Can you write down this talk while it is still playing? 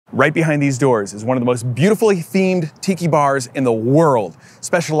Right behind these doors is one of the most beautifully themed tiki bars in the world,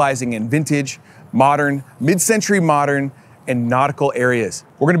 specializing in vintage, modern, mid-century modern, and nautical areas.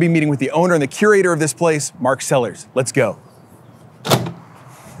 We're gonna be meeting with the owner and the curator of this place, Mark Sellers. Let's go.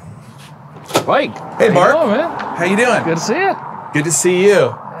 Mike. Hey, Mark. How you doing, man? How you doing? Good to see you. Good to see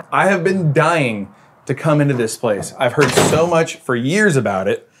you. I have been dying to come into this place. I've heard so much for years about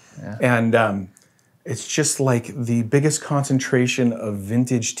it, and it's just like the biggest concentration of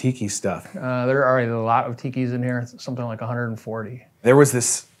vintage tiki stuff. There are a lot of tikis in here, something like 140. There was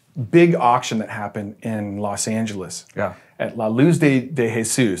this big auction that happened in Los Angeles at La Luz de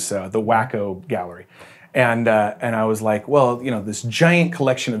Jesus, the Wacko Gallery. And I was like, well, you know, this giant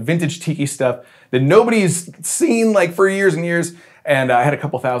collection of vintage tiki stuff that nobody's seen like for years and years. And I had a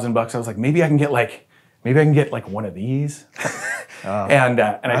couple $1,000. I was like, maybe I can get like one of these. Not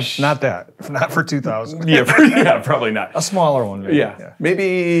that. Not for 2,000. Yeah, probably not. A smaller one, maybe. Yeah.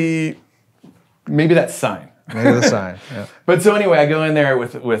 Maybe that sign. Maybe the sign. Yeah. But so anyway, I go in there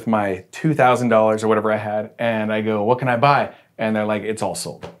with my $2,000 or whatever I had, and I go, what can I buy? And they're like, it's all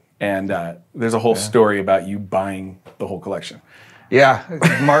sold. And there's a whole story about you buying the whole collection. Yeah,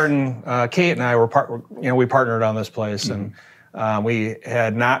 Martin, Kate, and I we partnered on this place, and we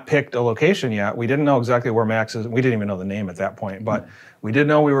had not picked a location yet. We didn't know exactly where Max is. We didn't even know the name at that point, but we did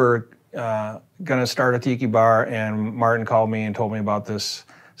know we were going to start a tiki bar. And Martin called me and told me about this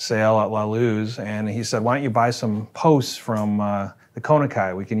sale at La Luz, and he said, "Why don't you buy some posts from the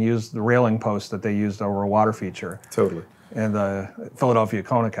Konakai? We can use the railing posts that they used over a water feature." Totally. And the Philadelphia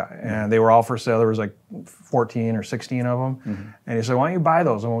Konakai, and they were all for sale. There was like 14 or 16 of them, and he said, "Why don't you buy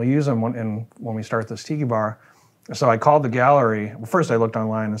those, and we'll use them when we start this tiki bar." So I called the gallery. Well, first I looked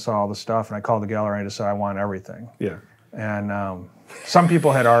online and saw all the stuff, and I called the gallery and I said, "I want everything." Yeah. And some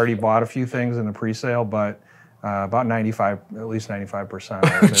people had already bought a few things in the pre-sale, but about 95, at least 95%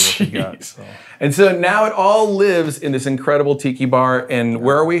 I was able to get. So. And so now it all lives in this incredible tiki bar. And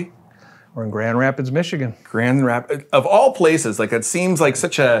where are we? We're in Grand Rapids, Michigan. Grand Rapids, of all places, like it seems like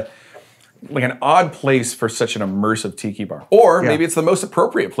such an odd place for such an immersive tiki bar, or maybe it's the most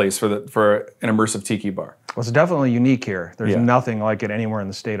appropriate place for an immersive tiki bar. Well, it's definitely unique here. There's nothing like it anywhere in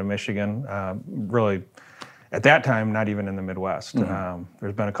the state of Michigan. Really, at that time, not even in the Midwest.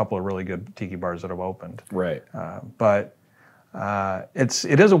 There's been a couple of really good tiki bars that have opened. Right. But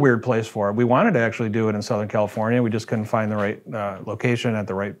it is a weird place for it. We wanted to actually do it in Southern California. We just couldn't find the right location at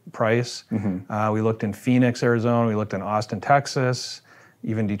the right price. We looked in Phoenix, Arizona. We looked in Austin, Texas,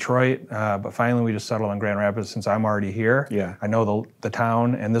 even Detroit. But finally, we just settled on Grand Rapids since I'm already here. Yeah. I know the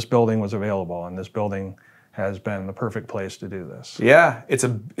town, and this building was available, and this building has been the perfect place to do this. Yeah, it's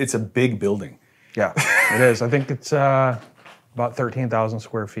a big building. Yeah, it is. I think it's about 13,000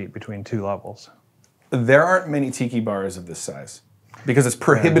 square feet between 2 levels. There aren't many tiki bars of this size because it's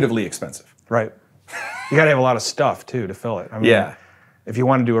prohibitively expensive. Right. You got to have a lot of stuff too to fill it. I mean, if you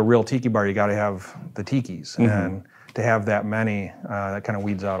want to do a real tiki bar, you got to have the tikis, and to have that many, that kind of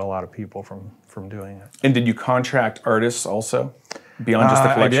weeds out a lot of people from doing it. And did you contract artists also beyond just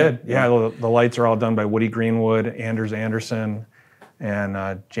the collection? I did. Yeah, the lights are all done by Woody Greenwood, Anders Anderson,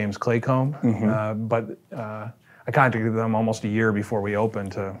 and James Claycomb. But I contacted them almost a year before we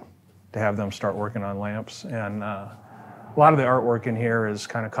opened to have them start working on lamps. And a lot of the artwork in here is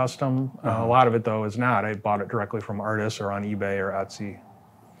kind of custom. A lot of it, though, is not. I bought it directly from artists or on eBay or Etsy.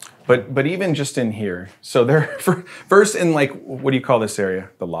 But even just in here, so they're first in, like, what do you call this area?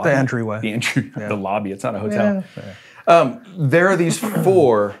 The lobby? The entryway. The lobby. It's not a hotel. Yeah. There are these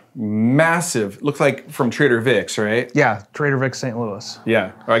 4 massive, looks like from Trader Vic's, right? Yeah, Trader Vic's St. Louis.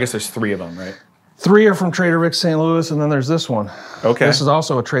 Yeah. Or I guess there's 3 of them, right? 3 are from Trader Vic's St. Louis, and then there's this one. Okay. This is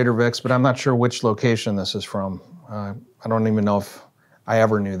also a Trader Vic's, but I'm not sure which location this is from. I don't even know if I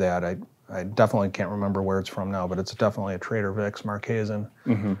ever knew that. I definitely can't remember where it's from now, but it's definitely a Trader Vic's Marquesan.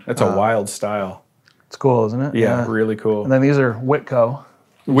 That's a wild style. It's cool, isn't it? Yeah, really cool. And then these are Whitco.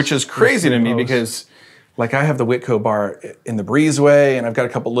 Which is crazy to me because, like, I have the Whitco bar in the Breezeway, and I've got a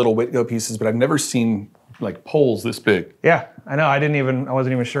couple little Whitco pieces, but I've never seen, like, poles this big. Yeah, I know. I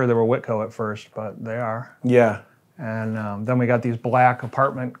wasn't even sure they were Whitco at first, but they are. Yeah. And then we got these black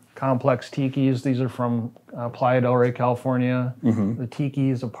apartment complex tikis. These are from Playa del Rey, California. The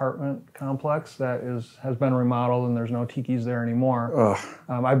Tiki's apartment complex that has been remodeled, and there's no tikis there anymore.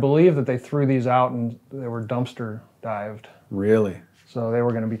 I believe that they threw these out and they were dumpster dived. Really? So they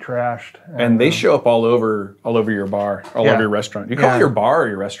were going to be trashed. And they show up all over your bar, all over your restaurant. You call it your bar or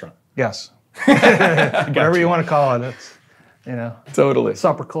your restaurant? Yes. Whatever you want to call it. It's, Totally.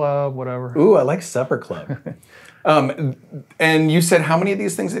 Supper club, whatever. Ooh, I like supper club. And you said how many of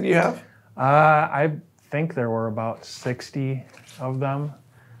these things did you have? I think there were about 60 of them.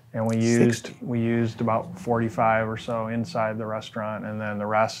 and we used about 45 or so inside the restaurant, and then the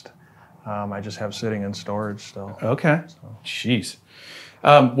rest I just have sitting in storage still. Okay. Jeez.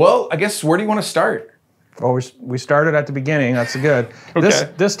 Well, I guess where do you want to start? Well, we started at the beginning. That's good.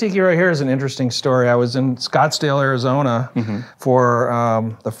 Okay. This tiki right here is an interesting story. I was in Scottsdale, Arizona,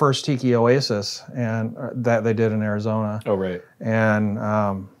 for the first tiki oasis, and that they did in Arizona. Oh, right. And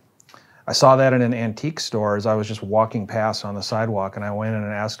I saw that in an antique store as I was just walking past on the sidewalk, and I went in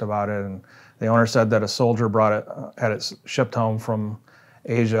and asked about it. And the owner said that a soldier brought it, had it shipped home from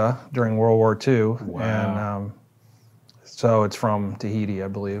Asia during World War II. Wow. And so it's from Tahiti, I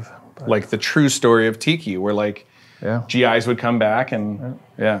believe. Like the true story of tiki, where like GIs would come back and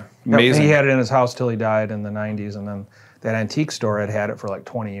amazing. He had it in his house till he died in the 90s, and then that antique store had it for like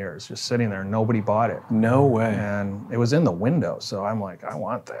 20 years, just sitting there. Nobody bought it. No way. And it was in the window, so I'm like, I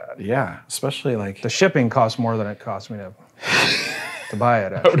want that. Yeah, especially like the shipping cost more than it cost me to buy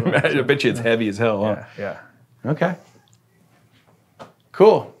it. Actually. I would imagine. I bet you it's heavy as hell. Huh? Yeah. Okay.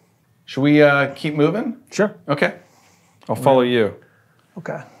 Cool. Should we keep moving? Sure. Okay. I'll follow you.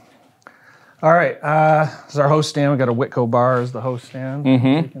 Okay. All right, this is our host stand. We got a Whitco bar as the host stand, as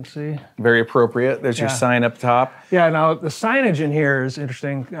you can see. Very appropriate. There's your sign up top. Yeah, now the signage in here is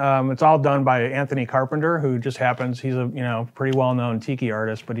interesting. It's all done by Anthony Carpenter, who just happens, he's a pretty well-known tiki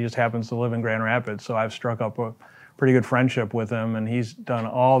artist, but he just happens to live in Grand Rapids, so I've struck up a pretty good friendship with him, and he's done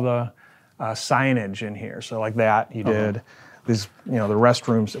all the signage in here. So like that, he did. These, the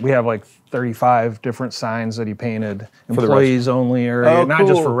restrooms, we have like 35 different signs that he painted. Employees only area, not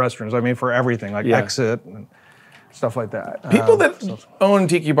just for restrooms, I mean for everything, like exit and stuff like that. People that own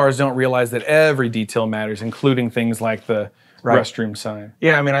tiki bars don't realize that every detail matters, including things like the restroom sign.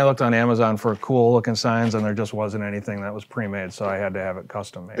 Yeah, I mean, I looked on Amazon for cool looking signs, and there just wasn't anything that was pre-made, so I had to have it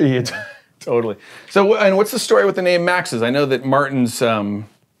custom made. Yeah, totally. So, and what's the story with the name Max's? I know that Martin's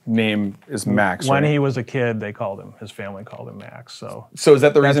name is Max. When he was a kid, his family called him Max. So is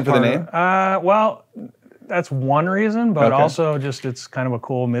that the reason for the name? Well, that's one reason, but also just it's kind of a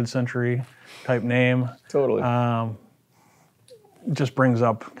cool mid-century type name. Totally. Just brings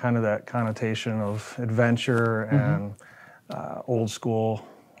up kind of that connotation of adventure and old school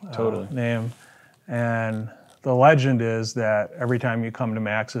name. And the legend is that every time you come to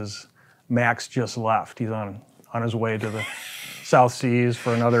Max's, Max just left. He's on his way to the South Seas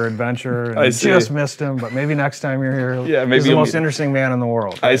for another adventure. And I just missed him, but maybe next time you're here, he's the most interesting man in the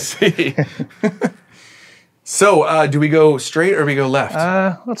world. I see. So, do we go straight or do we go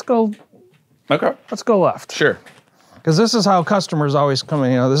left? Let's go. Okay. Let's go left. Sure. Because this is how customers always come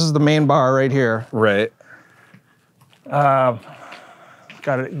in. This is the main bar right here. Right. Got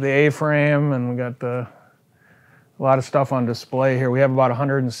the A-frame, and we got a lot of stuff on display here. We have about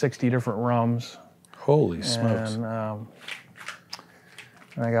 160 different rums. Holy smokes. And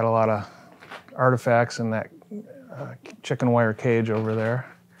I got a lot of artifacts in that chicken wire cage over there.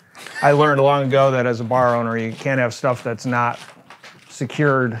 I learned long ago that as a bar owner, you can't have stuff that's not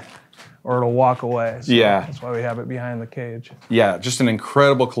secured or it'll walk away. So that's why we have it behind the cage. Yeah, just an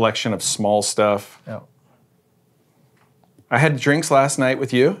incredible collection of small stuff. Yeah. I had drinks last night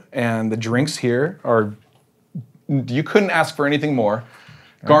with you, and the drinks here you couldn't ask for anything more.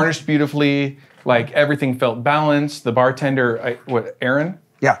 Garnished beautifully. Like everything felt balanced. The bartender, Erin?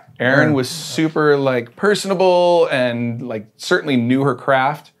 Yeah. Erin was super like personable and like certainly knew her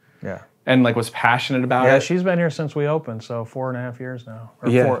craft. Yeah. And like was passionate about it. Yeah, she's been here since we opened, so 4.5 years now.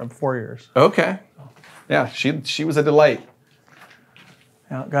 Or 4 years. Okay. Yeah, she was a delight.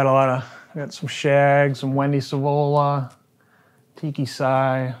 Yeah, got some shag, some Wendy Savola, Tiki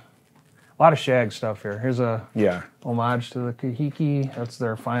Sai. A lot of shag stuff here. Here's a homage to the Kahiki. That's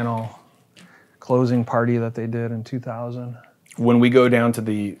their final closing party that they did in 2000. When we go down to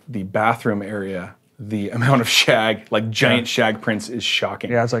the bathroom area, the amount of shag, like giant shag prints, is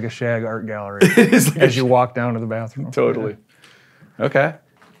shocking. Yeah, it's like a shag art gallery It is like as you walk down to the bathroom. Totally. Yeah. Okay.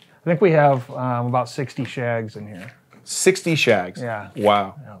 I think we have about 60 shags in here. 60 shags? Yeah.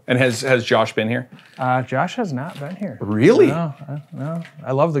 Wow. Yeah. And has Josh been here? Josh has not been here. Really? No.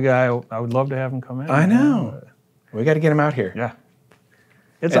 I love the guy. I would love to have him come in. I know. We got to get him out here. Yeah.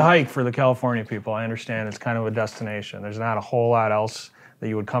 It's a hike for the California people. I understand it's kind of a destination. There's not a whole lot else that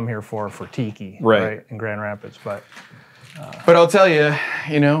you would come here for Tiki, right in Grand Rapids. But I'll tell you,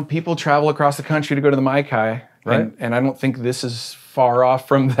 people travel across the country to go to the Maikai, right? And I don't think this is far off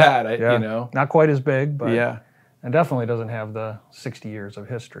from that. Not quite as big, but and definitely doesn't have the 60 years of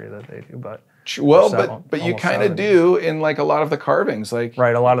history that they do. But but you kind of do in like a lot of the carvings, like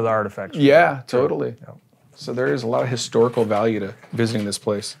a lot of the artifacts. Yeah, totally. Yeah. So there is a lot of historical value to visiting this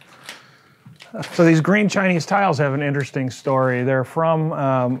place. So these green Chinese tiles have an interesting story. They're from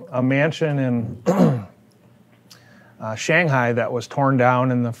a mansion in Shanghai that was torn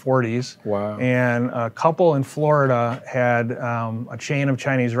down in the 40s. Wow. And a couple in Florida had a chain of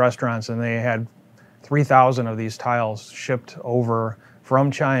Chinese restaurants, and they had 3,000 of these tiles shipped over from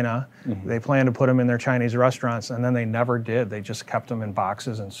China. They planned to put them in their Chinese restaurants, and then they never did. They just kept them in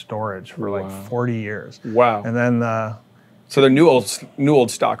boxes in storage for like 40 years. Wow. And then so they're new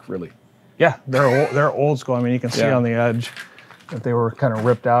old stock, really. yeah, they're old school. I mean, you can see on the edge that they were kind of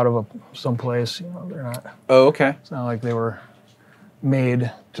ripped out of someplace. You know, they're not. Oh, okay. It's not like they were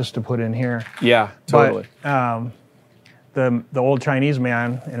made just to put in here. Yeah, totally. But the old Chinese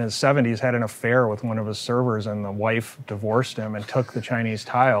man in his 70s had an affair with one of his servers, and the wife divorced him and took the Chinese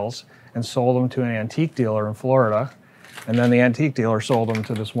tiles and sold them to an antique dealer in Florida. And then the antique dealer sold them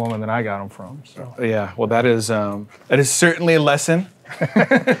to this woman that I got them from. So Yeah, well, that is certainly a lesson.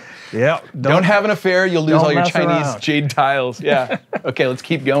 yeah, Don't have an affair, you'll lose all your mess Chinese around. jade tiles. Yeah. Okay, let's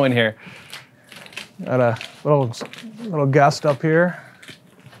keep going here. Got a little guest up here,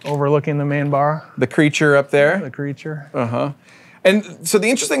 overlooking the main bar. The creature up there. The creature. Uh-huh. And so the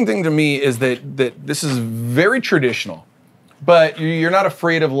interesting thing to me is that this is very traditional, but you're not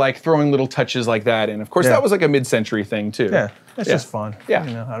afraid of like throwing little touches like that in. Of course, that was like a mid-century thing too. Yeah, it's just fun. Yeah.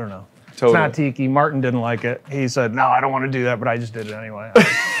 You know, I don't know. Totally. It's not Tiki. Martin didn't like it. He said, no, I don't want to do that, but I just did it anyway.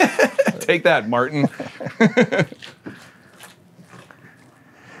 Take that, Martin.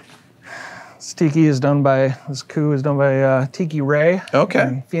 This Tiki is done by, this coup is done by Tiki Ray. Okay.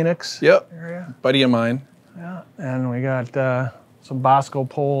 In Phoenix Yep. area. Buddy of mine. Yeah. And we got some Bosco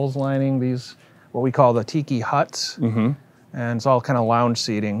poles lining these, what we call the Tiki huts. Mm-hmm. And it's all kind of lounge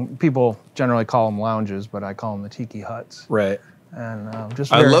seating. People generally call them lounges, but I call them the Tiki huts. Right. And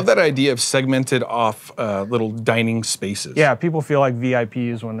just I love that idea of segmented off little dining spaces. Yeah, people feel like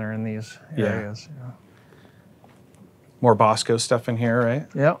VIPs when they're in these areas. Yeah. More Bosco stuff in here, right?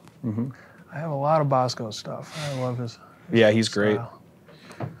 Yep. Mm-hmm. I have a lot of Bosco stuff. I love his Yeah, he's great. style.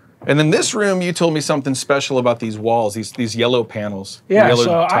 And then this room, you told me something special about these walls, these yellow panels. Yeah, yellow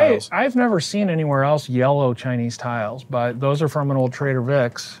so tiles. I've never seen anywhere else yellow Chinese tiles, but those are from an old Trader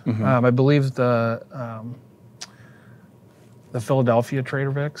Vic's. Mm-hmm. I believe the Philadelphia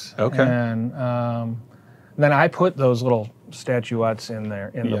Trader Vic's. Okay. And then I put those little statuettes in there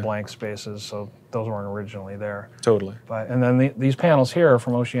in the blank spaces, so those weren't originally there. Totally. But and then these panels here are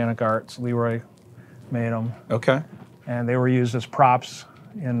from Oceanic Arts. Leroy made them, Okay. and they were used as props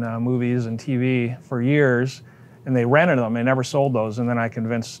in movies and TV for years. And they rented them. They never sold those. And then I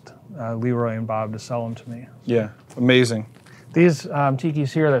convinced Leroy and Bob to sell them to me. Yeah. Amazing. These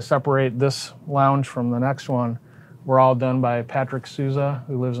tikis here that separate this lounge from the next one were all done by Patrick Souza,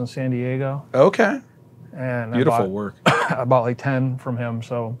 who lives in San Diego. Okay. And Beautiful work. I bought like 10 from him,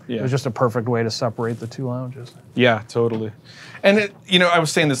 so it was just a perfect way to separate the two lounges. Yeah, totally. And I was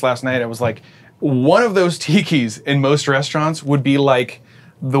saying this last night. I was like, one of those tikis in most restaurants would be like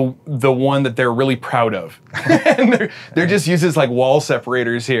the one that they're really proud of. And they're just used as like wall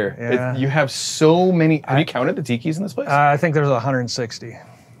separators here. Yeah. You have so many. Have you counted the tikis in this place? I think there's 160.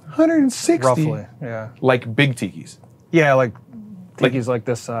 160. Roughly, yeah. Like big tikis. Yeah, like tikis like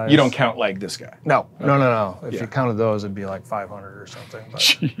this size. You don't count like this guy. No. If you counted those, it'd be like 500 or something. But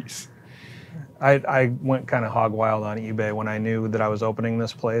Jeez. I went kind of hog wild on eBay when I knew that I was opening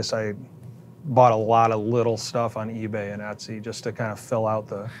this place. I bought a lot of little stuff on eBay and Etsy just to kind of fill out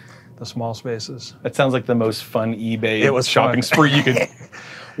the small spaces. That sounds like the most fun eBay It was shopping fun. spree you could.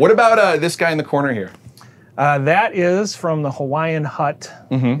 What about this guy in the corner here? That is from the Hawaiian Hut,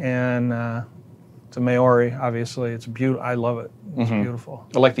 and it's a Maori. Obviously, it's beautiful. I love it. It's beautiful.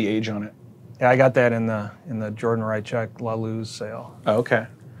 I like the age on it. Yeah, I got that in the Jordan Rychek La Luz sale. Oh, okay.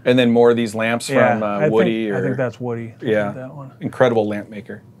 And then more of these lamps from Woody. I think that's Woody. Yeah. That one. Incredible lamp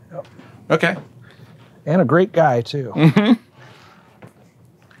maker. Yep. Okay. And a great guy too. I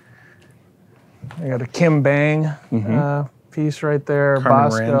got a Kim Bang piece right there. Carmen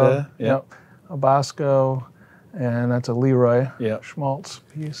Bosco. Miranda, Yep. A Bosco, and that's a Leroy Schmaltz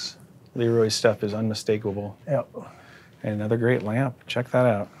piece. Leroy's stuff is unmistakable. Yep. And another great lamp. Check that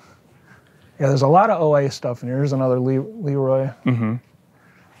out. Yeah, there's a lot of OA stuff in here. Here's another Leroy.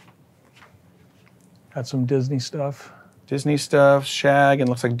 Got some Disney stuff. Disney stuff, Shag, and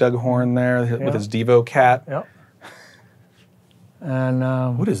looks like Doug Horn there with his Devo cat. Yep.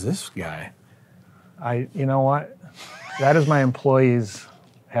 And What is this guy? you know what? That is my employees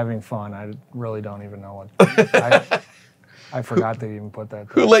having fun. I really don't even know what. I forgot to even put that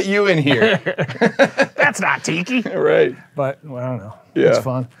there. Who let you in here? That's not Tiki. Right. But well, I don't know. Yeah. It's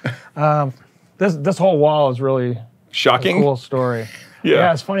fun. This whole wall is really Shocking. a cool story.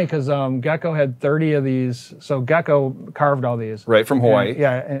 Yeah, it's funny because Gecko had 30 of these. So Gecko carved all these. Right, from Hawaii.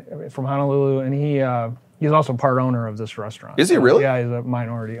 From Honolulu. And he's also part owner of this restaurant. Is he really? Yeah, he's a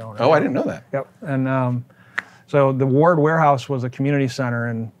minority owner. Oh, I didn't know that. Yep. And so the Ward Warehouse was a community center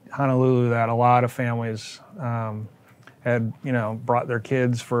in Honolulu that a lot of families had, brought their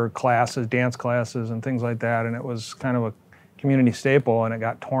kids for classes, dance classes and things like that. And it was kind of a community staple, and it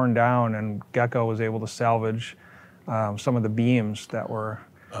got torn down, and Gecko was able to salvage some of the beams that were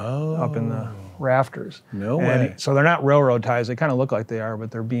up in the rafters. No way. So they're not railroad ties. They kind of look like they are,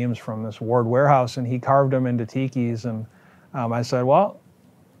 but they're beams from this Ward Warehouse, and he carved them into tikis. And I said, well,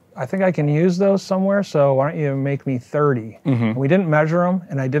 I think I can use those somewhere, so why don't you make me 30? And we didn't measure them,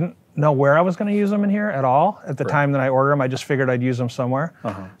 and I didn't know where I was going to use them in here at all at the time that I ordered them. I just figured I'd use them somewhere.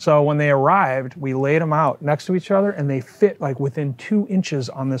 So when they arrived, we laid them out next to each other, and they fit like within 2 inches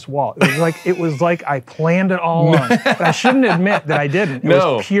on this wall. It was like I planned it all along. But I shouldn't admit that I didn't. It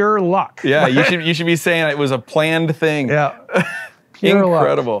was pure luck. Yeah, you should be saying it was a planned thing. Yeah.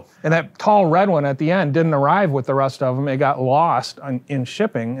 Incredible. Luck. And that tall red one at the end didn't arrive with the rest of them. It got lost in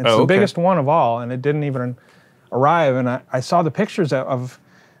shipping. It's the biggest one of all, and it didn't even arrive. And I saw the pictures of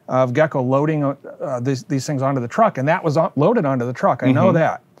Gecko loading these things onto the truck, and that was loaded onto the truck. I know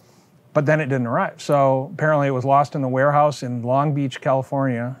that. But then it didn't arrive. So apparently it was lost in the warehouse in Long Beach,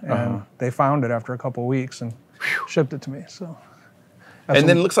 California, and they found it after a couple of weeks and shipped it to me. So. And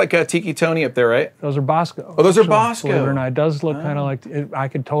then it looks like Tiki Tony up there, right? Those are Bosco. Oh, those are Bosco. Believe it or not, it does look kind of like, I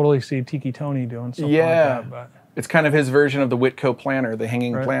could totally see Tiki Tony doing something like that. But. It's kind of his version of the Whitco planner, the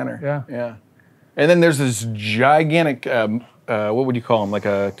hanging planner. Yeah. And then there's this gigantic, what would you call them, like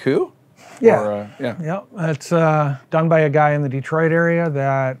a coup? Yeah. Yep. It's done by a guy in the Detroit area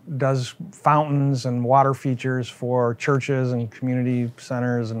that does fountains and water features for churches and community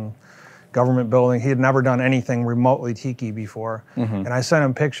centers and government building. He had never done anything remotely tiki before. And I sent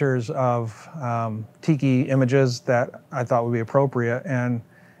him pictures of tiki images that I thought would be appropriate, and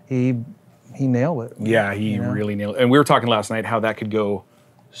he nailed it. Yeah, he really nailed it. And we were talking last night how that could go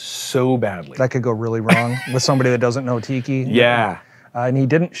so badly. That could go really wrong with somebody that doesn't know tiki. Yeah. And he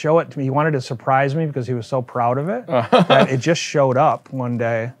didn't show it to me. He wanted to surprise me because he was so proud of it. That it just showed up one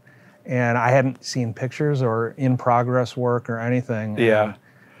day, and I hadn't seen pictures or in-progress work or anything. Yeah.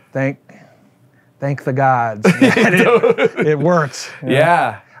 Thank the gods. It works.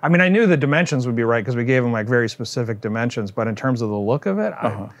 Yeah. I mean, I knew the dimensions would be right because we gave him like very specific dimensions, but in terms of the look of it,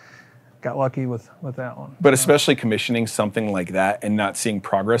 I got lucky with that one. But especially commissioning something like that and not seeing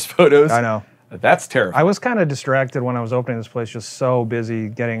progress photos. I know. That's terrifying. I was kind of distracted when I was opening this place, just so busy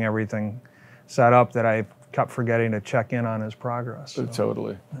getting everything set up that I kept forgetting to check in on his progress. So.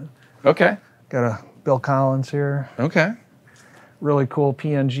 Totally. Okay. Got a Bill Collins here. Okay. Really cool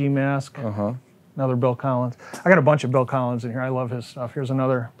PNG mask. Another Bill Collins. I got a bunch of Bill Collins in here. I love his stuff. Here's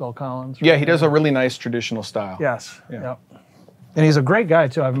another Bill Collins. Yeah, he does a really nice traditional style. Yes. Yeah. Yep. And he's a great guy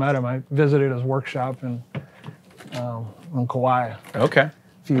too. I've met him. I visited his workshop in Kauai. Okay. A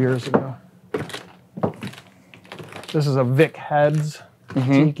few years ago. This is a Vic Heads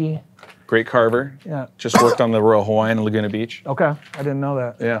tiki. Great carver. Yeah. Just worked on the Royal Hawaiian in Laguna Beach. Okay. I didn't know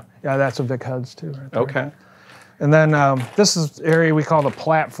that. Yeah. Yeah, that's a Vic Heads too. Right there. Okay. And then this is the area we call the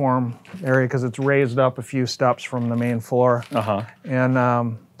platform area because it's raised up a few steps from the main floor.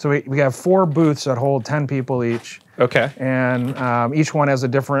 And so we have 4 booths that hold 10 people each. Okay. And each one has a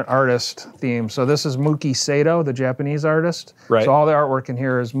different artist theme. So this is Muki Sato, the Japanese artist. Right. So all the artwork in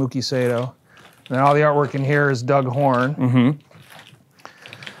here is Muki Sato. And all the artwork in here is Doug Horn.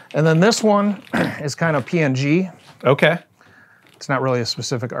 And then this one is kind of PNG. Okay. It's not really a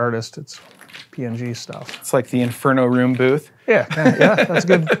specific artist. It's PNG stuff. It's like the Inferno Room booth. Yeah, that's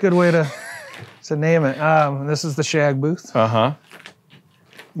a good way to name it. This is the Shag booth.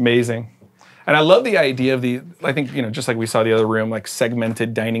 Amazing. And I love the idea of I think, just like we saw the other room, like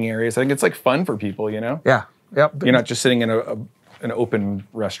segmented dining areas. I think it's like fun for people, Yeah, yep. You're not just sitting in an open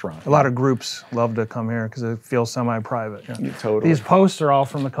restaurant. A lot of groups love to come here because it feels semi-private. Yeah. Totally. These posts are all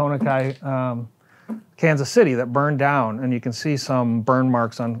from the Konakai, Kansas City that burned down, and you can see some burn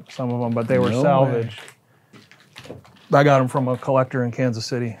marks on some of them, but they were salvaged. I got them from a collector in Kansas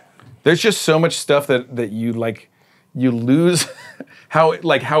City. There's just so much stuff that you lose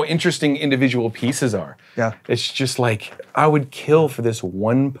how interesting individual pieces are. Yeah. It's just like, I would kill for this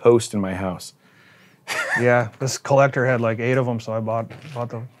one post in my house. Yeah, this collector had like 8 of them, so I bought the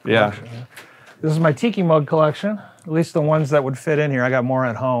collection. Yeah. This is my tiki mug collection, at least the ones that would fit in here. I got more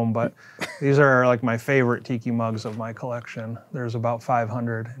at home, but these are like my favorite tiki mugs of my collection. There's about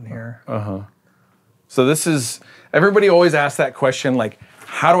 500 in here. So this is, everybody always asks that question, like,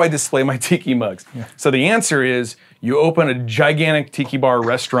 how do I display my tiki mugs? So the answer is, You open a gigantic tiki bar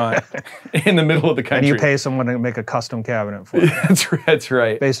restaurant in the middle of the country. And you pay someone to make a custom cabinet for you. That's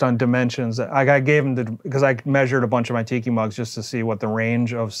right. Based on dimensions. I gave him because I measured a bunch of my tiki mugs just to see what the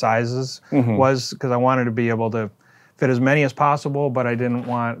range of sizes was, because I wanted to be able to fit as many as possible, but I didn't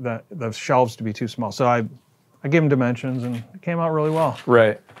want the shelves to be too small. So I gave him dimensions, and it came out really well.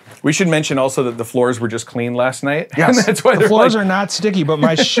 Right. We should mention also that the floors were just cleaned last night. Yes, that's why the floors are not sticky, but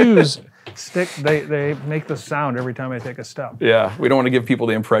my shoes stick. They make the sound every time I take a step. Yeah, we don't want to give people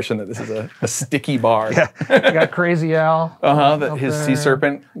the impression that this is a sticky bar. Yeah, I got Crazy Al. His sea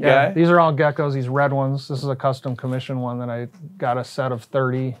serpent guy. These are all geckos, these red ones. This is a custom commission one that I got a set of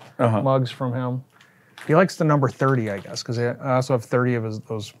 30 mugs from him. He likes the number 30, I guess, because I also have 30 of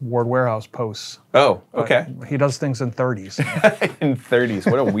those Ward Warehouse posts. Oh, okay. He does things in 30s. In 30s.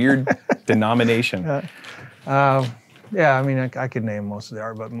 What a weird denomination. Yeah, I mean, I could name most of the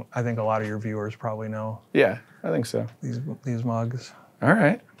art, but I think a lot of your viewers probably know. Yeah, I think so. These mugs. All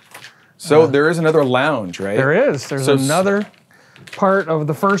right. So there is another lounge, right? There is. There's another part of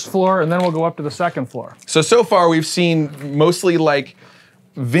the first floor, and then we'll go up to the second floor. So far we've seen mostly like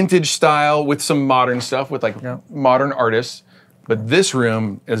vintage style with some modern stuff with like modern artists, but this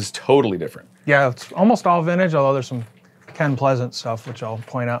room is totally different. Yeah, it's almost all vintage, although there's some Ken Pleasant stuff, which I'll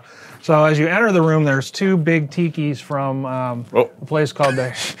point out. So as you enter the room, there's two big tikis from a place called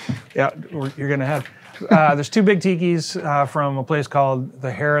you're gonna have. There's two big tikis from a place called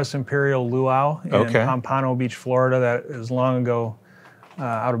the Harris Imperial Luau in Pompano Beach, Florida, that is long ago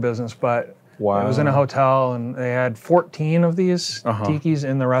out of business, but I was in a hotel, and they had 14 of these tikis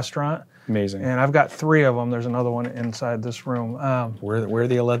in the restaurant. Amazing. And I've got 3 of them. There's another one inside this room. Where are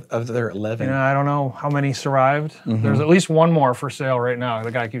the other 11? I don't know how many survived. There's at least one more for sale right now. The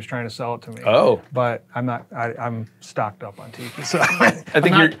guy keeps trying to sell it to me. Oh. But I'm not. I'm stocked up on tiki. So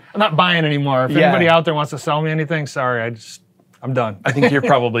I'm not buying anymore. If anybody out there wants to sell me anything, sorry, I'm done. I think you're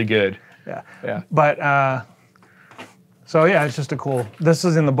probably good. Yeah. But so yeah, it's just a cool. This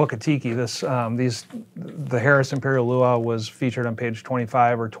is in the Book of Tiki. The Harris Imperial Luau was featured on page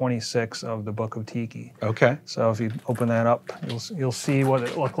 25 or 26 of the Book of Tiki. Okay. So if you open that up, you'll see what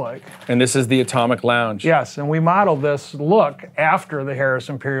it looked like. And this is the Atomic Lounge. Yes, and we modeled this look after the Harris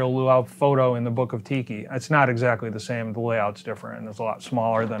Imperial Luau photo in the Book of Tiki. It's not exactly the same. The layout's different, and it's a lot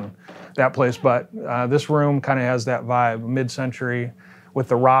smaller than that place. But this room kind of has that vibe, mid-century, with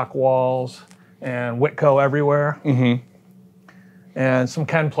the rock walls and Whitco everywhere. And some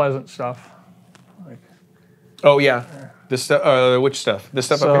Ken Pleasant stuff. Oh yeah, this stuff. Which stuff? This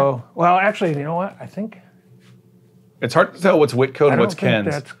stuff up here. Well, actually, you know what? I think it's hard to tell what's Whitco and what's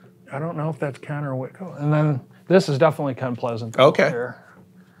Ken's. I don't know if that's Ken or Whitco. And then this is definitely Ken Pleasant. Okay. Here.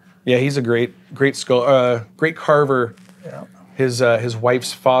 Yeah, he's a great great carver. Yeah. His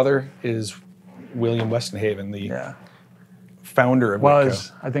wife's father is William Westenhaven, the founder of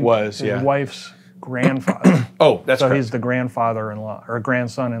Whitco. I think his wife's grandfather. Oh, that's correct. So he's the grandfather-in-law or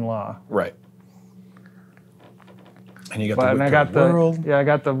grandson-in-law. Right. And you got the Whitco world. I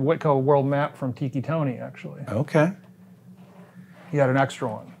got the Whitco world map from Tiki Tony, actually. Okay. He had an extra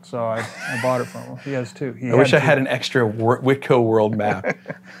one, so I bought it from him. He has 2. I wish I had an extra Whitco world map.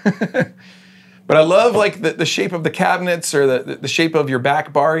 But I love like the shape of the cabinets or the shape of your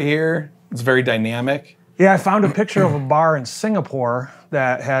back bar here. It's very dynamic. Yeah, I found a picture of a bar in Singapore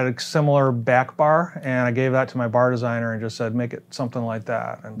that had a similar back bar, and I gave that to my bar designer and just said, make it something like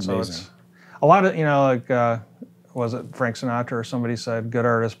that. And so it's a lot of, was it Frank Sinatra or somebody said, good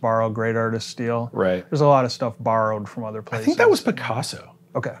artists borrow, great artists steal. Right. There's a lot of stuff borrowed from other places. I think that was Picasso.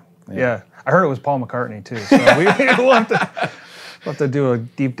 Okay. Yeah. I heard it was Paul McCartney too, so we'll have to do a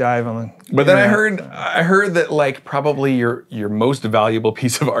deep dive on the. But then I heard that like probably your most valuable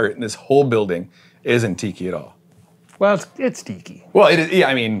piece of art in this whole building isn't Tiki at all. Well, it's Tiki. Well, it is. Yeah,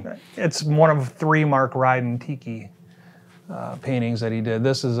 I mean, it's one of 3 Mark Ryden Tiki paintings that he did.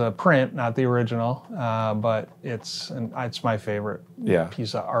 This is a print, not the original, but it's my favorite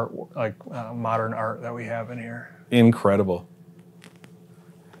piece of art, like modern art that we have in here. Incredible.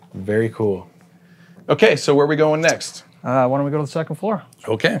 Very cool. Okay, so where are we going next? Why don't we go to the second floor?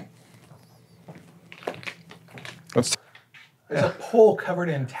 Okay. There's a pole covered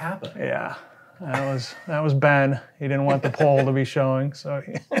in tapa. Yeah. That was Ben. He didn't want the pole to be showing, so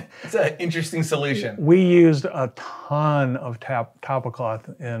it's an interesting solution. We used a ton of tapa cloth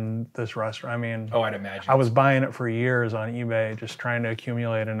in this restaurant. I mean, I'd imagine. I was buying it for years on eBay, just trying to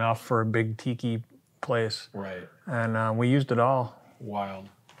accumulate enough for a big tiki place. Right. And we used it all. Wild.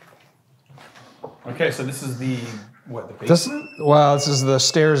 Okay, so this is the basement? This is the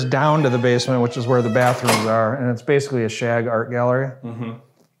stairs down to the basement, which is where the bathrooms are, and it's basically a shag art gallery. Mm-hmm.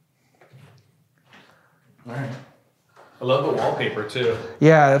 All right. I love the wallpaper too.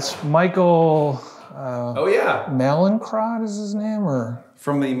 Yeah, that's Michael. Oh yeah, Malincrot is his name, or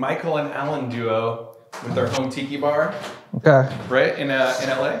from the Michael and Alan duo with their home tiki bar. Okay. Right in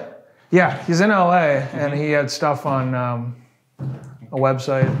LA. Yeah, he's in LA, and he had stuff on a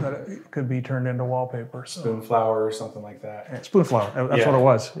website that could be turned into wallpaper. So. Spoonflower or something like that. Yeah, Spoonflower, that's what it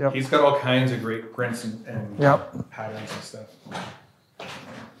was. Yep. He's got all kinds of great prints and patterns and stuff.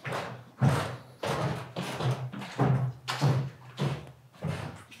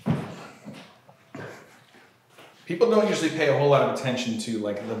 People don't usually pay a whole lot of attention to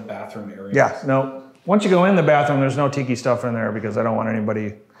like the bathroom area. Yeah, no. Once you go in the bathroom, there's no tiki stuff in there because I don't want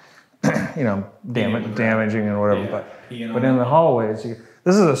anybody, damaging and whatever. Yeah. But in the hallways,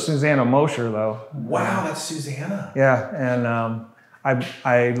 this is a Susanna Mosher though. Wow, that's Susanna. Yeah, and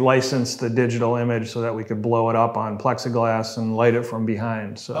I licensed the digital image so that we could blow it up on plexiglass and light it from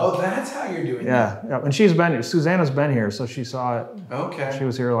behind. So. Oh, that's how you're doing that. Yeah, and Susanna's been here, so she saw it. Okay. She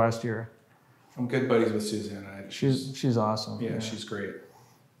was here last year. I'm good buddies with Susanna. She's awesome. Yeah, she's great.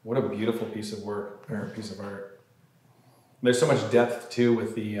 What a beautiful piece of work, or piece of art. There's so much depth too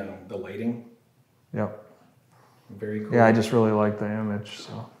with the lighting. Yep. Very cool. Yeah, I just really like the image.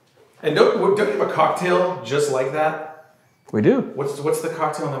 So. And don't you have a cocktail just like that? We do. What's the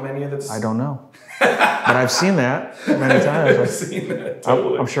cocktail on the menu? I don't know, but I've seen that many times. I've seen that.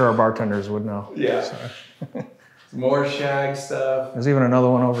 Totally. I'm sure our bartenders would know. Yeah. So. More shag stuff. There's even another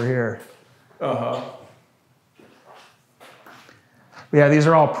one over here. Yeah, these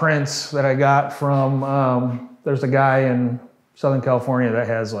are all prints that I got from, there's a guy in Southern California that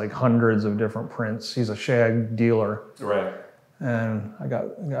has like hundreds of different prints. He's a shag dealer. Right. And I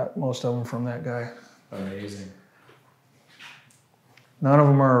got most of them from that guy. Amazing. None of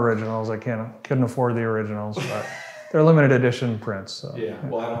them are originals. I couldn't afford the originals, but they're limited edition prints. So. Yeah,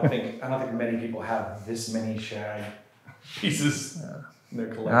 well, I don't think many people have this many shag pieces in their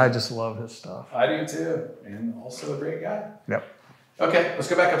collection. I just love his stuff. I do too, and also a great guy. Yep. Okay, let's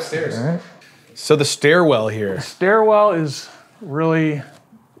go back upstairs. All right. So the stairwell here. The stairwell is really,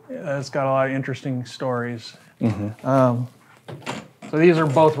 it's got a lot of interesting stories. So these are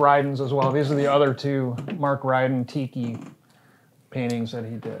both Rydens as well. These are the other two Mark Ryden Tiki paintings that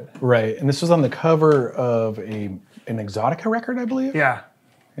he did. Right, and this was on the cover of an Exotica record, I believe? Yeah.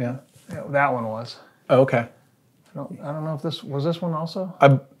 Yeah, that one was. Oh, okay. I don't know if this one also?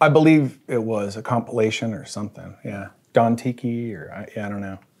 I believe it was a compilation or something, yeah. Don Tiki or, I don't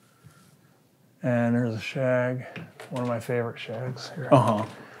know. And there's a shag, one of my favorite shags here.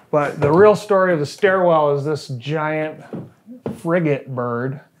 But the real story of the stairwell is this giant frigate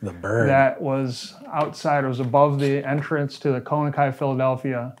bird. The bird. That was outside, it was above the entrance to the Konakai,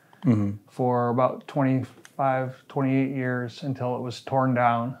 Philadelphia for about 25, 28 years until it was torn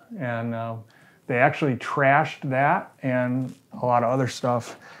down. And they actually trashed that and a lot of other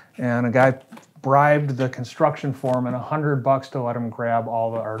stuff. And a guy bribed the construction foreman $100 to let him grab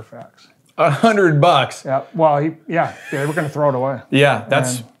all the artifacts. $100? Yeah, well, they were going to throw it away. Yeah,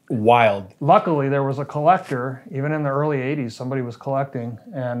 that's wild. Luckily, there was a collector, even in the early 80s, somebody was collecting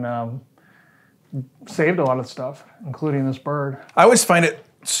and saved a lot of stuff, including this bird. I always find it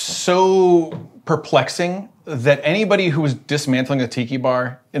so perplexing that anybody who was dismantling a tiki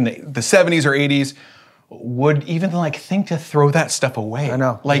bar in the 70s or 80s would even think to throw that stuff away. I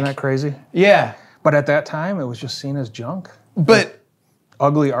know, isn't that crazy? Yeah. But at that time, it was just seen as junk. But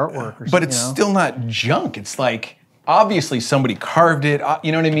ugly artwork or something. But it's still not junk. It's like, obviously somebody carved it,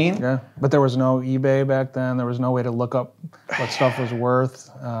 you know what I mean? Yeah, but there was no eBay back then. There was no way to look up what stuff was worth.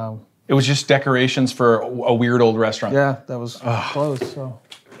 It was just decorations for a weird old restaurant. Yeah, that was closed, so.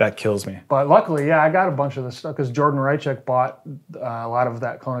 That kills me. But luckily, I got a bunch of this stuff because Jordan Rychek bought a lot of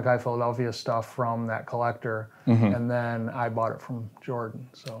that Konakai, Philadelphia stuff from that collector, and then I bought it from Jordan,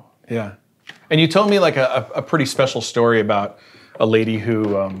 so. Yeah. And you told me a pretty special story about a lady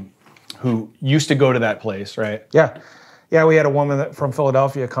who used to go to that place, right? Yeah. Yeah, we had a woman from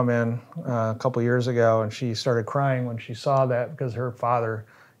Philadelphia come in a couple years ago, and she started crying when she saw that because her father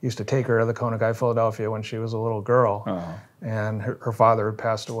used to take her to the Konakai, Philadelphia when she was a little girl. And her father had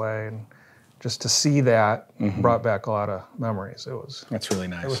passed away, and just to see that brought back a lot of memories. That's really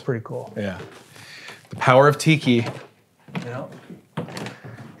nice. It was pretty cool. Yeah. The power of tiki. Yeah.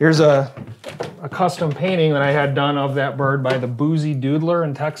 Here's a custom painting that I had done of that bird by the Boozy Doodler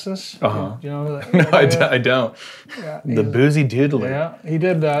in Texas. Do you know that? No, I don't. Yeah, the Boozy Doodler. Yeah, he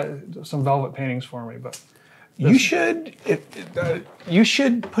did some velvet paintings for me, but. You should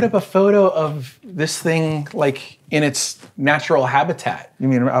put up a photo of this thing in its natural habitat. You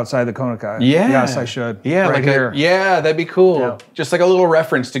mean outside the Konakai? Yeah. Yes, I should. Yeah, right here. Yeah, that'd be cool. Yeah. Just like a little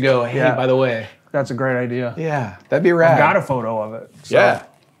reference to go, hey, by the way. That's a great idea. Yeah, that'd be rad. I've got a photo of it. So. Yeah.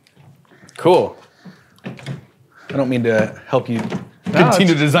 Cool. I don't mean to help you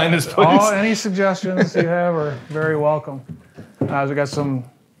continue to design this place. Any suggestions you have are very welcome. We got some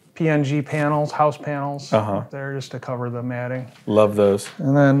PNG panels, house panels up there just to cover the matting. Love those.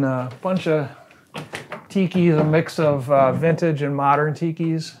 And then a bunch of tikis, a mix of vintage and modern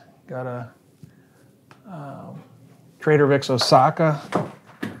tikis. Got a Trader Vic's Osaka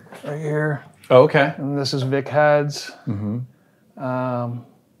right here. Oh, okay. And this is Vic Heads. I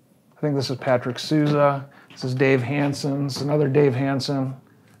think this is Patrick Souza. This is Dave Hansen's, another Dave Hansen.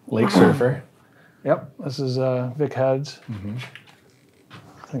 Lake surfer. Yep, this is Vic Heads.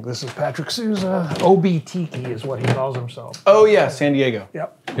 I think this is Patrick Souza. OB Tiki is what he calls himself. Oh yeah, San Diego.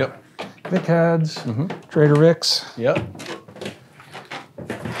 Yep. Vic Heads, Trader Vic's. Yep.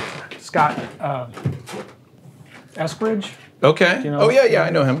 Scott Eskridge. Okay. You know, oh yeah, I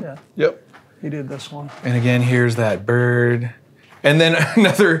know him. Yeah. Yep. He did this one. And again, here's that bird. And then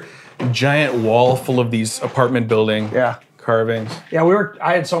another giant wall full of these apartment building carvings. Yeah,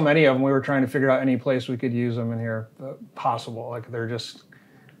 I had so many of them. We were trying to figure out any place we could use them in here possible. Like they're just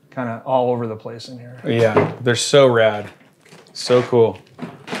kind of all over the place in here. Yeah, they're so rad. So cool.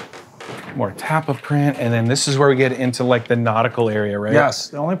 More Tapa print. And then this is where we get into like the nautical area, right? Yes.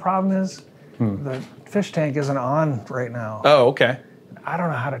 The only problem is the fish tank isn't on right now. Oh, okay. I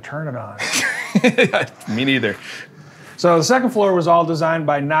don't know how to turn it on. Me neither. So the second floor was all designed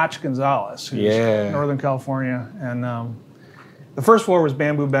by Notch Gonzalez, who's Yeah. Northern California. And the first floor was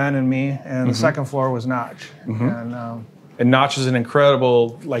Bamboo Ben and me, and the second floor was Notch. And Notch is an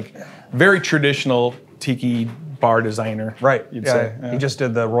incredible, like, very traditional tiki bar designer. Right. You'd say. He just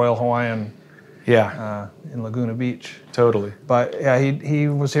did the Royal Hawaiian in Laguna Beach. Totally. But yeah, he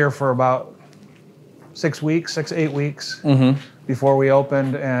was here for about 6 weeks, 8 weeks before we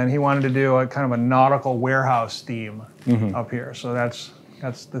opened, and he wanted to do a kind of a nautical warehouse theme up here. So that's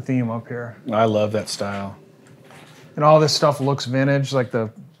the theme up here. I love that style. And all this stuff looks vintage, like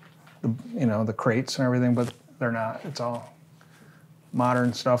the crates and everything, but they're not. It's all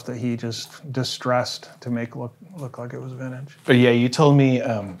modern stuff that he just distressed to make look like it was vintage. But yeah, you told me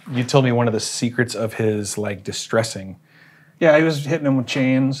one of the secrets of his like distressing. Yeah, he was hitting them with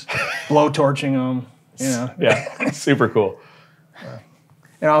chains, blow torching them. Yeah, super cool.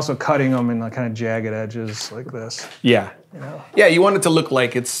 And also cutting them in like kind of jagged edges like this. Yeah. Yeah, you want it to look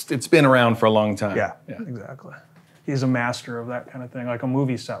like it's been around for a long time. Yeah, exactly. He's a master of that kind of thing, like a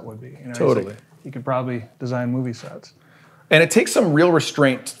movie set would be. Totally. He could probably design movie sets. And it takes some real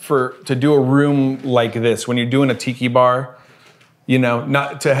restraint to do a room like this when you're doing a tiki bar.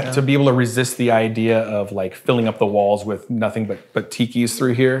 Not to be able to resist the idea of like filling up the walls with nothing but tikis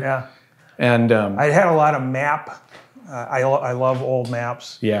through here. Yeah. And I had a lot of map. I love old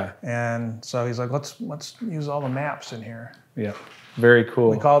maps. Yeah. And so he's like, let's use all the maps in here. Yeah. Very cool.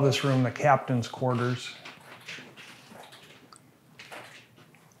 We call this room the captain's quarters.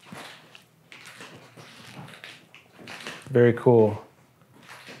 Very cool.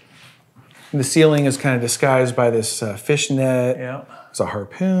 The ceiling is kind of disguised by this fish net. Yeah. It's a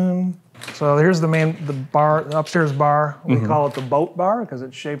harpoon. So here's the upstairs bar. We call it the boat bar because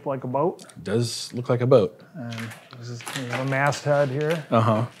it's shaped like a boat. It does look like a boat. And this is a masthead here.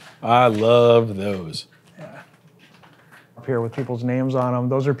 I love those. Yeah. Up here with people's names on them.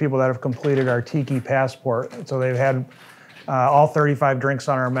 Those are people that have completed our Tiki passport. So they've had all 35 drinks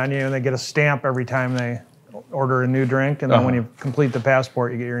on our menu, and they get a stamp every time they order a new drink. And then when you complete the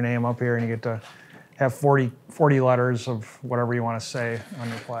passport, you get your name up here, and you get to have 40 letters of whatever you want to say on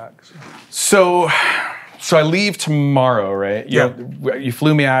your plaque. So I leave tomorrow, right? You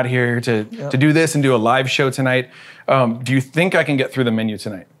flew me out here to do this and do a live show tonight. Do you think I can get through the menu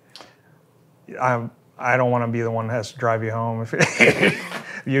tonight? I don't want to be the one that has to drive you home.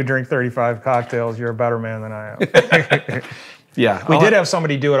 If you drink 35 cocktails, you're a better man than I am. Yeah. We did have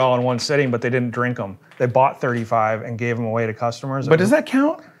somebody do it all in one sitting, but they didn't drink them. They bought 35 and gave them away to customers. But does that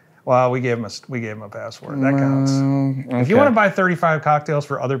count? Well, we gave them a password. That counts. Okay. If you want to buy 35 cocktails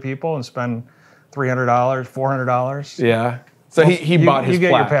for other people and spend $300, $400. Yeah. So he bought his You get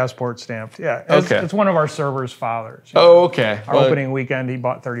plaque. your passport stamped. Yeah. Okay. It's one of our servers' fathers. Oh, okay. Our opening weekend, he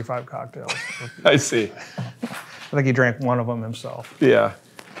bought 35 cocktails. I see. I think he drank one of them himself. Yeah.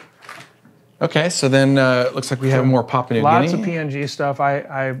 Okay, so then looks like we have more Papua New Guinea. Lots of PNG stuff.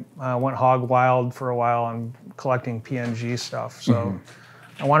 I went hog wild for a while on collecting PNG stuff. So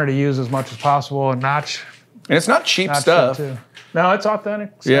I wanted to use as much as possible. And Notch. And it's not cheap stuff. Too. No, it's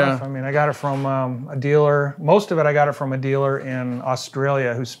authentic stuff. I mean, I got it from a dealer. Most of it I got it from a dealer in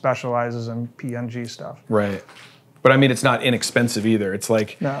Australia who specializes in PNG stuff. Right. But I mean, it's not inexpensive either. It's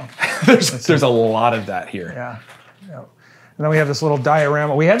like, No. there's a lot of that here. Yeah. And then we have this little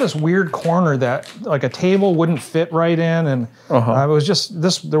diorama. We had this weird corner that like a table wouldn't fit right in, and it was just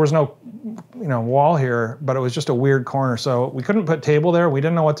this. There was no, wall here, but it was just a weird corner. So we couldn't put table there. We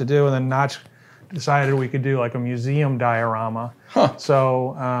didn't know what to do, and then Notch decided we could do like a museum diorama.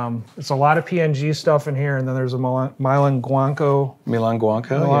 So it's a lot of PNG stuff in here, and then there's a Milan Guanco. Milan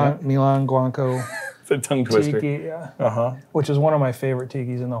Guanco. Milan Guanco. It's a tongue twister. Tiki, which is one of my favorite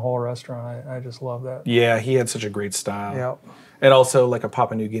tikis in the whole restaurant. I just love that. Yeah, he had such a great style. Yep. And also like a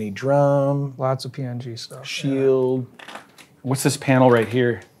Papua New Guinea drum. Lots of PNG stuff. Shield. Yeah. What's this panel right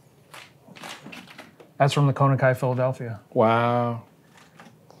here? That's from the Konakai, Philadelphia. Wow.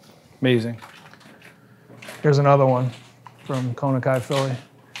 Amazing. Here's another one from Konakai, Philly.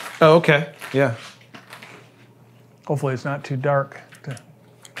 Oh, okay. Yeah. Hopefully it's not too dark.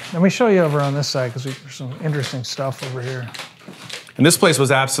 Let me show you over on this side because there's some interesting stuff over here. And this place was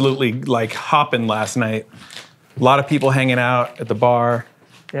absolutely like hopping last night. A lot of people hanging out at the bar.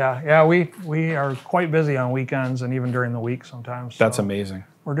 Yeah, we are quite busy on weekends and even during the week sometimes. That's amazing.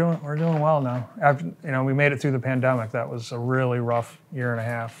 We're doing well now. After we made it through the pandemic. That was a really rough year and a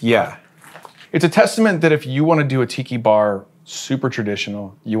half. Yeah. It's a testament that if you want to do a tiki bar super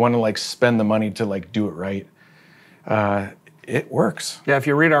traditional, you want to like spend the money to like do it right. It works. Yeah, if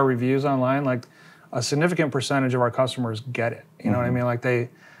you read our reviews online, like a significant percentage of our customers get it. You know what I mean? Like they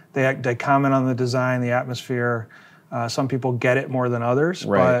comment on the design, the atmosphere. Some people get it more than others.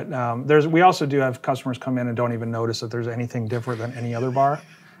 Right. But we also do have customers come in and don't even notice that there's anything different than any other bar.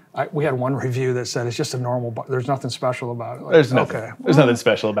 We had one review that said it's just a normal bar. There's nothing special about it. Like, there's nothing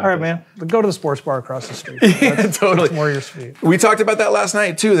special about it. All right, man. Go to the sports bar across the street. Yeah, totally. That's more your speed. We talked about that last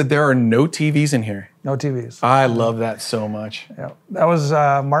night too, that there are no TVs in here. No TVs. I love that so much. Yeah, that was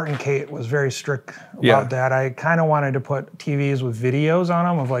Martin Kate was very strict about that. I kind of wanted to put TVs with videos on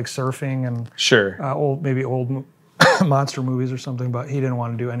them of like surfing and old monster movies or something, but he didn't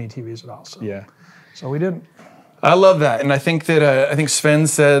want to do any TVs at all. So we didn't. I love that, and I think that Sven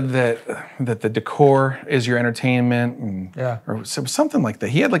said that the decor is your entertainment, and or something like that.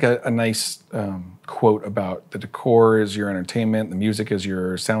 He had like a nice quote about the decor is your entertainment, the music is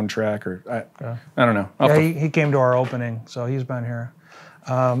your soundtrack, or I don't know. He came to our opening, so he's been here.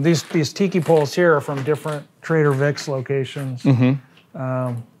 These tiki poles here are from different Trader Vic's locations.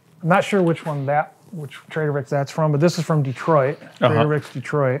 I'm not sure which Trader Vic's that's from, but this is from Detroit. Trader Vic's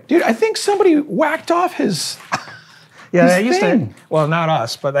Detroit. Dude, I think somebody whacked off his that used to. Well, not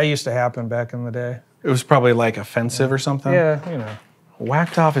us, but that used to happen back in the day. It was probably like offensive or something. Yeah,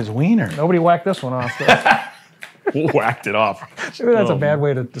 Whacked off his wiener. Nobody whacked this one off. Whacked it off. Maybe that's a bad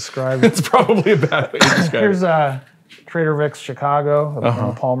way to describe it. It's probably a bad way to describe it. Here's Trader Vic's Chicago,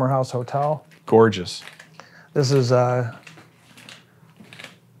 the Palmer House Hotel. Gorgeous. This is. I'm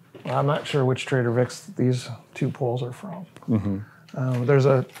not sure which Trader Vic's these two poles are from. There's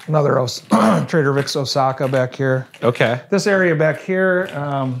another Trader Vic's Osaka back here. Okay. This area back here,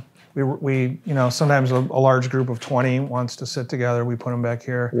 we sometimes a large group of 20 wants to sit together. We put them back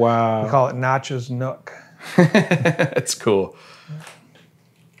here. Wow. We call it Notch's Nook. That's cool.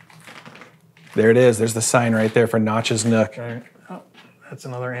 There it is. There's the sign right there for Notch's Nook. Right. Oh, that's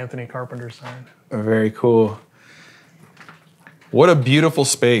another Anthony Carpenter sign. Very cool. What a beautiful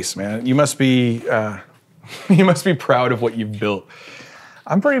space, man. You must be proud of what you've built.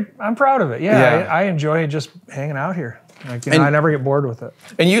 I'm proud of it. Yeah. I enjoy just hanging out here. Like, I never get bored with it.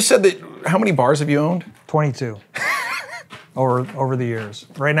 And you said that, how many bars have you owned? 22. over the years.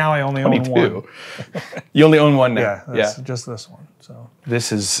 Right now I only own one. You only own one now? Yeah, just this one. So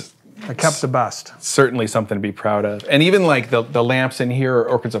this is... I kept the best. Certainly something to be proud of. And even like the lamps in here are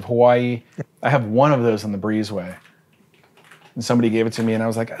Orchids of Hawaii. I have one of those on the Breezeway. And somebody gave it to me, and I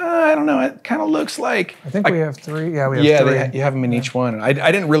was like, I don't know. It kind of looks like... I think we have three. Yeah, we have three. You have them in each one. I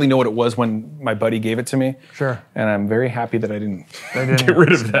didn't really know what it was when my buddy gave it to me. Sure. And I'm very happy that I didn't get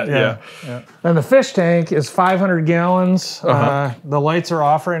rid of that. Yeah. And the fish tank is 500 gallons. The lights are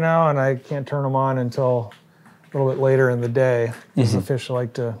off right now, and I can't turn them on until a little bit later in the day, because the fish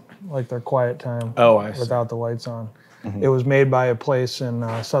like their quiet time without the lights on. It was made by a place in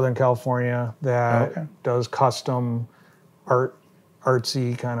Southern California that does custom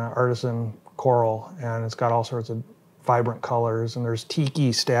artsy kind of artisan coral, and it's got all sorts of vibrant colors, and there's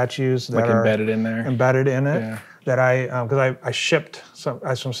tiki statues that are embedded in there. Embedded in it. That because I shipped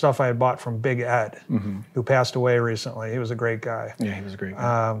some stuff I had bought from Big Ed, who passed away recently. He was a great guy. Yeah, he was a great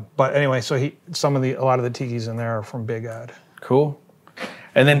guy. But anyway, so a lot of the tikis in there are from Big Ed. Cool.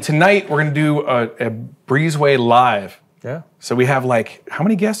 And then tonight we're gonna do a Breezeway live. Yeah. So we have like, how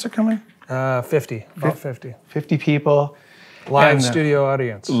many guests are coming? 50, about 50. 50 people. Live studio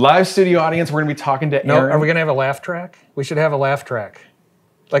audience. Live studio audience. We're going to be talking to Aaron. Are we going to have a laugh track? We should have a laugh track,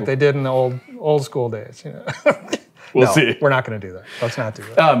 like they did in the old school days. You know. We'll see. We're not going to do that. Let's not do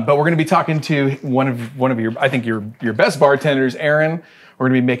that. But we're going to be talking to one of your, I think your best bartenders, Aaron. We're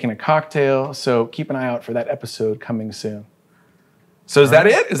going to be making a cocktail, so keep an eye out for that episode coming soon. So is that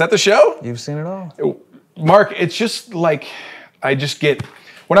it? Is that the show? You've seen it all. Mark, it's just like,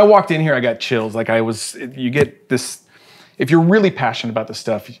 when I walked in here, I got chills. Like you get this, if you're really passionate about this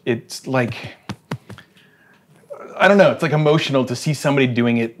stuff, it's like, I don't know, it's like emotional to see somebody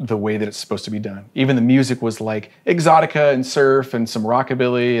doing it the way that it's supposed to be done. Even the music was like exotica and surf and some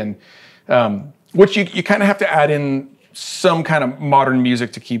rockabilly, and which you kind of have to add in some kind of modern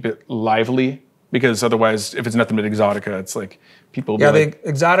music to keep it lively, because otherwise, if it's nothing but exotica, it's like people. Yeah, the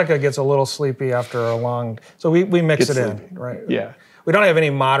exotica gets a little sleepy after a long. So we mix it in, right? Yeah. We don't have any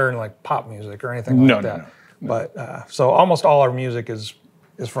modern like pop music or anything like that. No. But so almost all our music is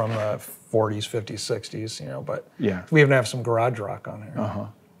from the 40s, 50s, 60s, you know. But yeah, we even have some garage rock on here.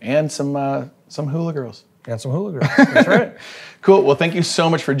 And some hula girls. And some hula girls. That's right. Cool. Well, thank you so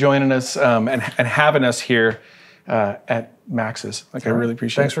much for joining us and having us here at Max's. Like, I really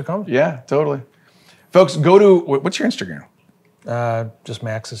appreciate it. Thanks for coming. Yeah, totally. Folks, go to, what's your Instagram? Just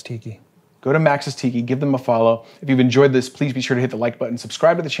Max's Tiki. Go to Max's Tiki, give them a follow. If you've enjoyed this, please be sure to hit the like button,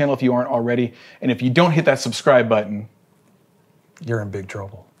 subscribe to the channel if you aren't already, and if you don't hit that subscribe button, you're in big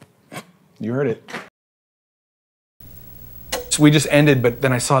trouble. You heard it. So we just ended, but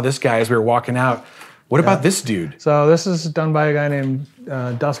then I saw this guy as we were walking out. What about this dude? So this is done by a guy named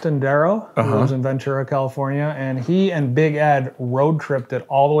Dustin Darrow, who lives in Ventura, California, and he and Big Ed road tripped it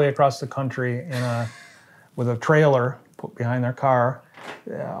all the way across the country with a trailer put behind their car,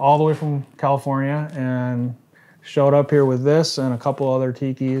 all the way from California, and showed up here with this and a couple other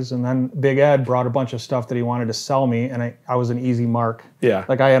tikis, and then Big Ed brought a bunch of stuff that he wanted to sell me, and I was an easy mark. Yeah.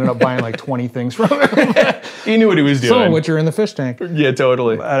 Like I ended up buying like 20 things from him. He knew what he was doing. Some of which are in the fish tank. Yeah,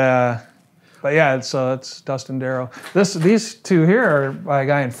 totally. But yeah, it's Dustin Darrow. These two here are by a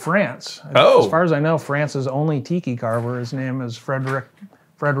guy in France. Oh. As far as I know, France's only tiki carver. His name is Frederic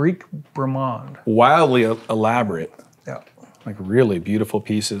Bremond. Wildly elaborate. Yeah. Like really beautiful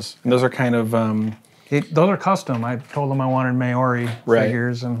pieces. And those are kind of... those are custom. I told him I wanted Maori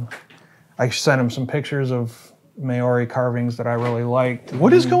figures, and I sent him some pictures of Maori carvings that I really liked.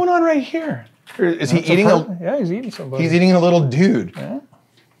 What is going on right here? Is he eating Yeah, he's eating somebody. He's eating a little dude. Yeah.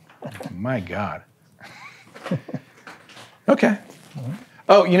 My God. Okay.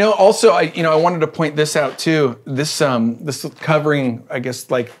 Oh, also I wanted to point this out too. This covering, I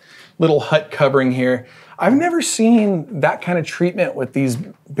guess, like little hut covering here. I've never seen that kind of treatment with these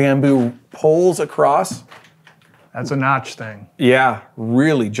bamboo poles across. That's a notch thing. Yeah,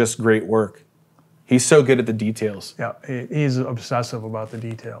 really just great work. He's so good at the details. Yeah, he's obsessive about the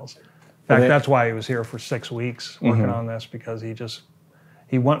details. In fact, that's why he was here for 6 weeks working on this, because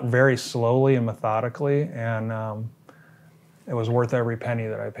he went very slowly and methodically, and it was worth every penny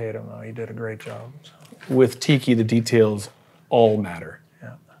that I paid him, though. He did a great job. So. With Tiki, the details all matter.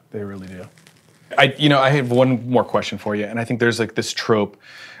 Yeah. They really do. I have one more question for you, and I think there's like this trope,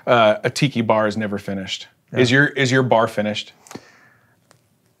 a Tiki bar is never finished. Yeah. Is your bar finished?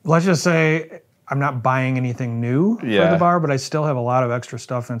 Let's just say I'm not buying anything new for the bar, but I still have a lot of extra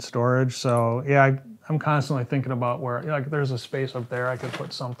stuff in storage. So yeah, I'm constantly thinking about where, like, there's a space up there I could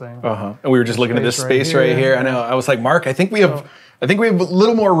put something. And we were just looking at this space right here. I know. I was like, Mark, I think we have a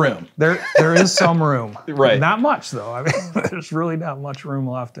little more room. There is some room. Right. Not much though. I mean, there's really not much room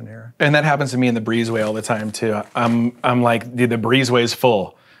left in here. And that happens to me in the Breezeway all the time too. I'm like, the Breezeway is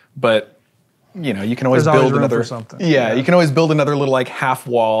full, but you can always build another. For something. Yeah, you can always build another little like half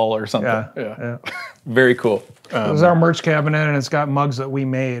wall or something. Yeah. Very cool. This is our merch cabinet, and it's got mugs that we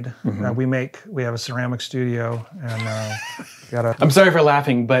made. We have a ceramic studio, and I'm sorry for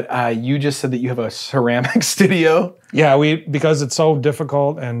laughing, but you just said that you have a ceramic studio. Yeah, because it's so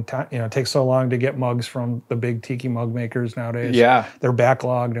difficult and it takes so long to get mugs from the big tiki mug makers nowadays. Yeah, they're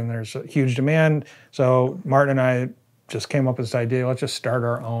backlogged, and there's a huge demand. So Martin and I just came up with this idea. Let's just start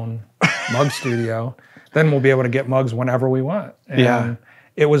our own mug studio. Then we'll be able to get mugs whenever we want. And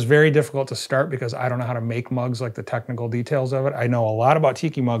it was very difficult to start because I don't know how to make mugs, like the technical details of it. I know a lot about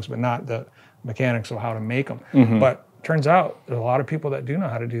tiki mugs, but not the mechanics of how to make them. But turns out there's a lot of people that do know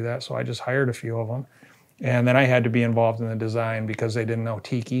how to do that, so I just hired a few of them. And then I had to be involved in the design because they didn't know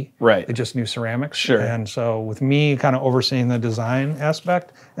tiki. Right. They just knew ceramics. Sure. And so with me kind of overseeing the design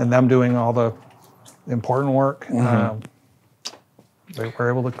aspect and them doing all the important work, they were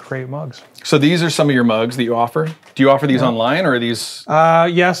able to create mugs. So these are some of your mugs that you offer. Do you offer these online, or are these?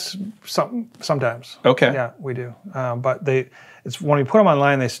 Yes, sometimes. Okay. Yeah, we do. But it's when we put them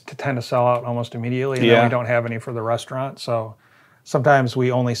online, they tend to sell out almost immediately, and then we don't have any for the restaurant. So sometimes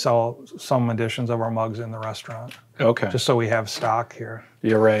we only sell some editions of our mugs in the restaurant. Okay. Just so we have stock here.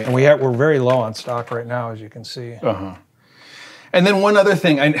 You're right. And we're very low on stock right now, as you can see. Uh-huh. And then one other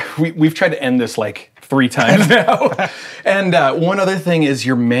thing, we've tried to end this like 3 times now. And one other thing is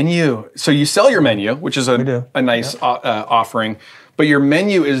your menu. So you sell your menu, which is a nice offering, but your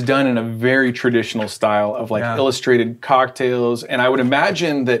menu is done in a very traditional style of like illustrated cocktails. And I would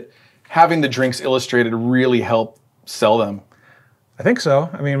imagine that having the drinks illustrated really helped sell them. I think so.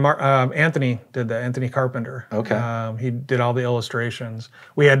 I mean, Anthony did that, Anthony Carpenter. Okay. He did all the illustrations.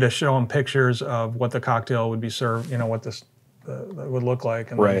 We had to show him pictures of what the cocktail would be served, what this would look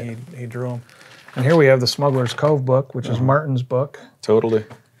like, and then he drew them. And here we have the Smuggler's Cove book, which is Martin's book. Totally.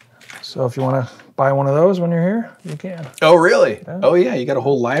 So if you want to buy one of those when you're here, you can. Oh, really? Yeah. Oh, yeah. You got a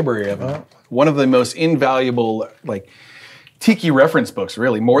whole library of them. One of the most invaluable, like, Tiki reference books,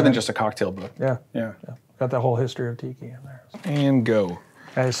 really, more than just a cocktail book. Yeah. Yeah. Got the whole history of Tiki in there. And go.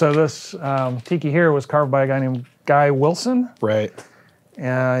 Okay, so this Tiki here was carved by a guy named Guy Wilson. Right.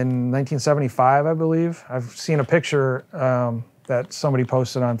 In 1975, I believe. I've seen a picture that somebody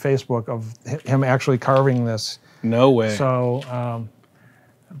posted on Facebook of him actually carving this. No way. So,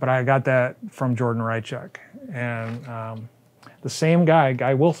 but I got that from Jordan Rychek. And the same guy,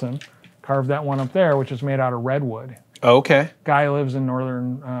 Guy Wilson, carved that one up there, which is made out of redwood. Okay. Guy lives in the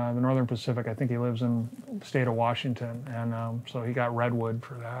Northern Pacific. I think he lives in the state of Washington. And so he got redwood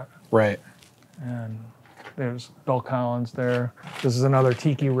for that. Right. And there's Bill Collins there. This is another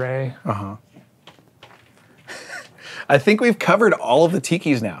Tiki Ray. Uh-huh. I think we've covered all of the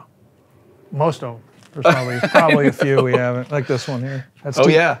Tikis now. Most of them. There's probably a few we haven't. Like this one here. That's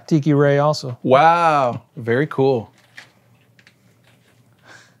Tiki Ray also. Wow. Very cool.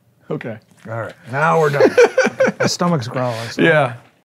 Okay. All right. Now we're done. My stomach's growling. So. Yeah.